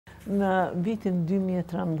Në vitin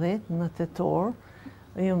 2013, në tetor,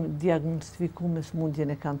 jam diagnostifiku me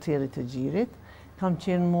sëmundjen e kancerit të gjirit. Kam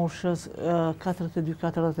qenë moshës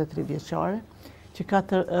 42-43 vjeçare,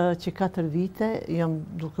 që 4 vite jam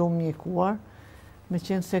duke u mjekuar, me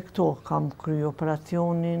qenë se këto kam kryu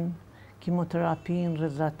operacionin, kimoterapin,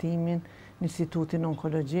 rrezatimin në institutin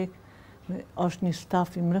onkologjik. Është një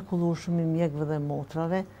staf i mrekullueshëm i mjekëve dhe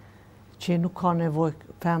motrave, që nuk ka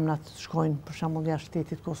nevojë femnat të shkojnë për shembull jashtë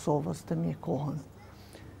shtetit Kosovës të mjekohen.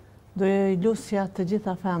 Doja i lusja të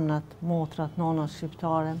gjitha femnat, motrat, nonat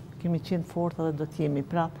shqiptare, kemi qenë fortë dhe do t'jemi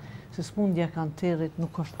prapë, se sëmundja e kancerit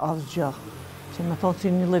nuk është asgjë, që me thonë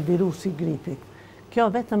si një lloj virusi gripit. Kjo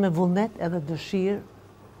vetëm me vullnet edhe dëshirë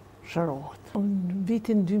shërohet. Në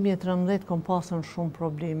vitin 2013 kom pasur shumë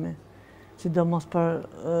probleme, sidomos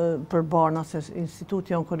për barna, se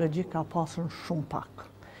instituti onkologjik ka pasur shumë pak.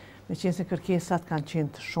 Me qenë se kërkesat kanë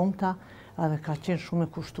qenë të shumta edhe ka qenë shumë e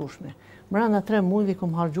kushtueshme. Brenda 3 muajve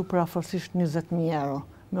kom harxhu për afërsisht 20.000 euro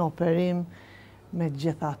me operim, me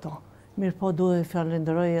gjitha ato. Mirë po duhet të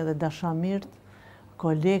falenderoj edhe dashamirët,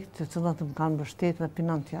 kolegët të cilët më kanë mbështetur dhe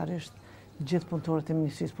financiarisht gjithë punëtorët e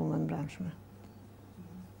Ministrisë Punëve të Brendshme.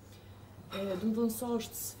 Du të thënë sa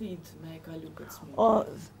është sfidë me e kalu këtë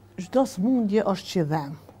sëmundje? Çdo sëmundje është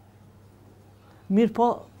qidhem. Mirë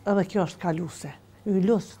po edhe kjo është kaluese. Ju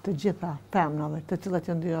lusë të gjitha femnave të cilat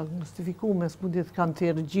janë diagnostifikuar me sëmundje të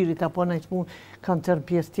kancerit gjirit apo në kancer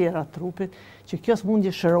pjesë tjera të trupit, që kjo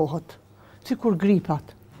sëmundje shërohet. Sikur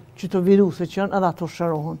gripat, çdo viruse që janë edhe ato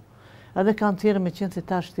shërohen. Edhe kanceri me qenë se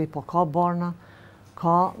tash po ka barna,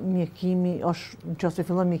 ka mjekimi, është nëse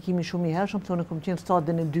fillon mjekimi shumë i hershëm, se unë kam qenë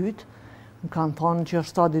stadin e dytë, më kanë thonë që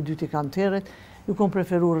është stadi i dytë i kancerit, ju kom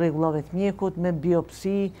preferuar rregullave të mjekut, me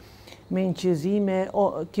biopsi, me incizime,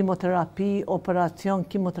 kimoterapi, operacion,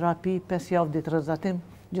 kimoterapi, 5 javë ditë rrezatim,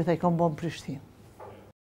 gjithaj kam bërë në Prishtinë.